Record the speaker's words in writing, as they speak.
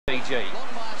PG.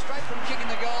 Straight from kicking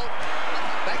the goal,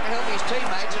 back to help his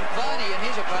teammates, and Varney and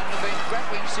his opponent have been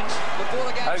grappling since before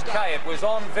the game started. Okay, it was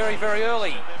on very, very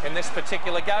early in this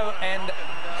particular go, and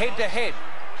head-to-head,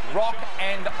 Rock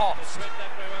and Ops.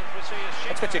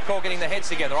 That's what you call getting the heads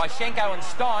together. Ishenko and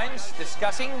Steins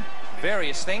discussing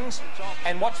various things,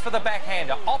 and watch for the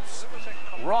backhander. Ops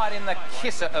right in the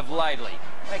kisser of Laidley.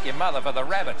 Thank you, mother, for the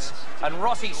rabbits. And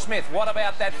Rossi Smith, what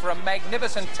about that for a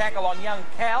magnificent tackle on young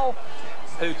Cal,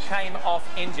 who came off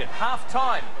injured.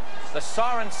 Half-time, the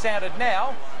siren sounded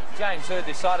now. James Hurd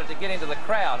decided to get into the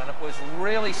crowd, and it was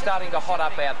really starting to hot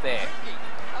up out there.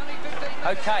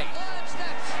 Okay,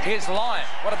 here's Lyon.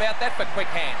 What about that for quick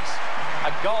hands?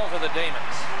 A goal to the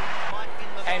Demons.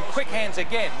 And quick hands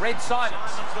again, Red Simons.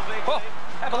 Oh,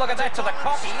 have a look at that to the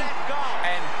cocky,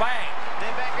 and bang.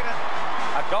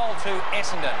 A goal to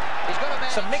Essendon.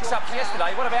 Some mix-ups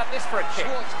yesterday. What about this for a kick?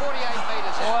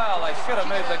 Well, they should have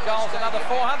moved the goals another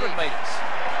 400 metres.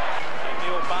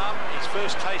 Neil Baum, his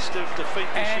first taste of defeat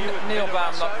this year. And Neil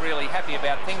Baum not really happy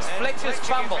about things. Fletcher's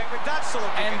fumble.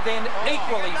 And then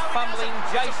equally fumbling,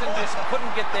 Jason just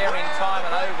couldn't get there in time,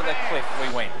 and over the cliff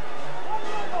we went.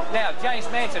 Now, James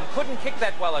Manson couldn't kick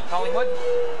that well at Collingwood.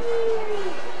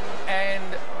 And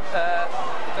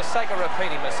for the sake of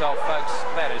repeating myself, folks,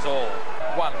 that is all.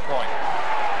 1 point.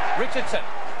 Richardson,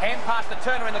 hand past the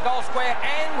Turner in the goal square,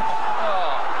 and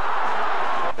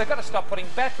they've got to stop putting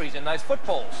batteries in those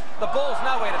footballs. The ball's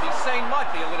nowhere to be seen.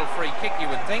 Might be a little free kick, you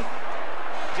would think.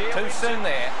 Too soon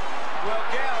there.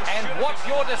 And what's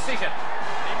your decision?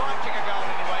 He might kick a goal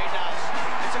anyway, he does.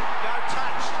 It's a no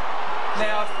touch.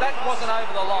 Now, if that wasn't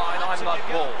over the line, I'm not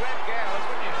bald.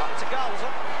 It's a goal, is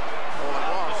it?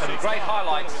 Some great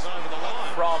highlights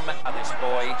from this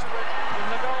boy.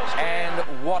 And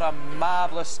what a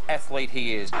marvellous athlete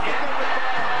he is. Perhaps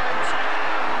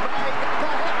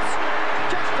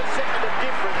just a second of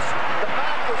difference. The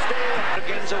mark was there.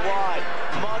 Again's a wide.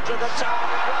 Modra the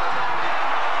target.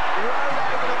 Right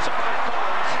over the top of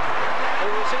Collins,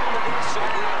 who was in the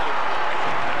inside.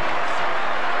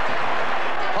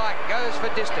 Pike goes for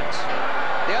distance.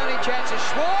 The only chance is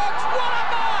Schwartz. What a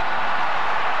mark!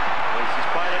 He's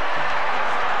played it.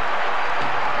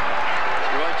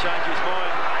 He won't change his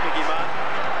mind, Mickey Martin.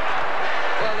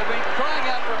 Well, they've been crying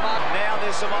out for a mark. Now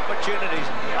there's some opportunities.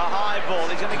 A high ball.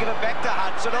 He's going to give it back to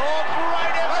Hudson. Oh,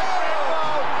 great effort.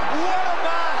 Oh, what a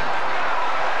mark.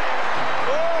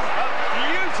 Oh, a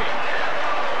beauty.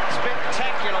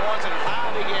 Spectacular, wasn't it?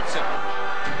 How he gets it.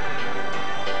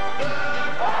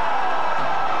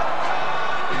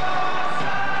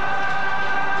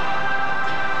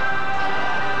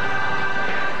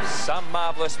 Some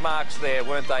marvellous marks there,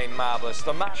 weren't they marvellous?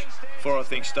 The mark for, I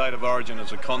think, State of Origin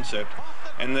as a concept.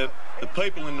 And the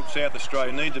people in South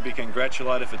Australia need to be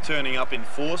congratulated for turning up in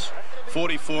force.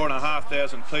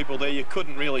 44,500 people there. You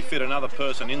couldn't really fit another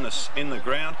person in the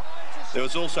ground. There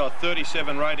was also a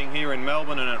 37 rating here in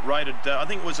Melbourne, and it rated, I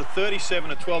think it was a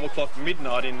 37 at 12 o'clock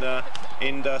midnight in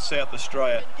South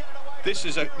Australia. This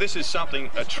is something,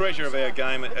 a treasure of our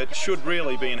game. It should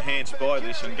really be enhanced by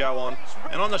this and go on.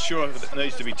 And I'm not sure if it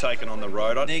needs to be taken on the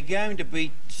road. It's going to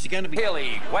be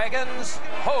Hilly wagons,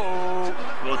 ho!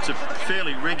 Well, it's a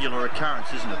fairly regular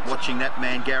occurrence, isn't it? Watching that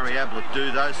man Gary Ablett do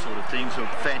those sort of things. A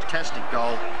fantastic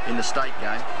goal in the state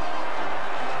game.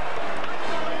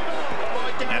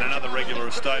 And another regular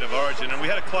of State of Origin, and we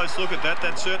had a close look at that.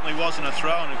 That certainly wasn't a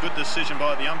throw, and a good decision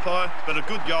by the umpire, but a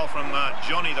good goal from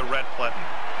Johnny the Rat Platten.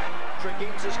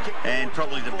 And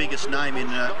probably the biggest name in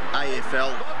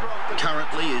AFL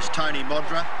currently is Tony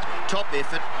Modra. Top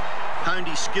effort, honed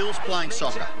his skills playing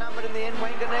soccer.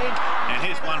 And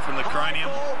here's one from the cranium,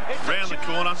 round the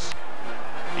corner.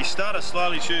 He started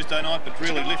slowly Tuesday night, but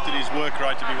really lifted his work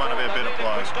rate to be one of our better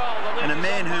players. And a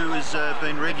man who has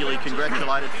been regularly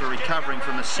congratulated for recovering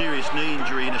from a serious knee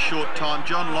injury in a short time,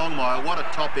 John Longmire. What a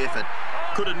top effort.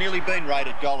 Could have nearly been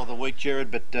rated goal of the week,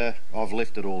 Gerard, but I've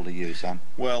left it all to you, son.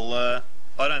 Well,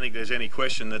 I don't think there's any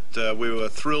question that we were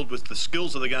thrilled with the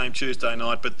skills of the game Tuesday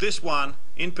night, but this one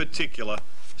in particular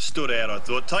stood out, I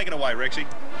thought. Take it away, Rexy.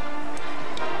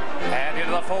 And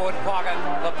into the forward pocket,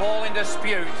 the ball in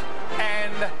dispute,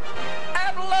 and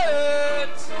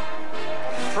Ablett!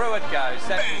 Through it goes.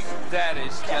 That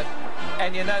is just...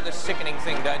 And you know the sickening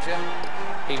thing, don't you?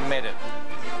 He met it.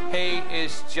 He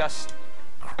is just...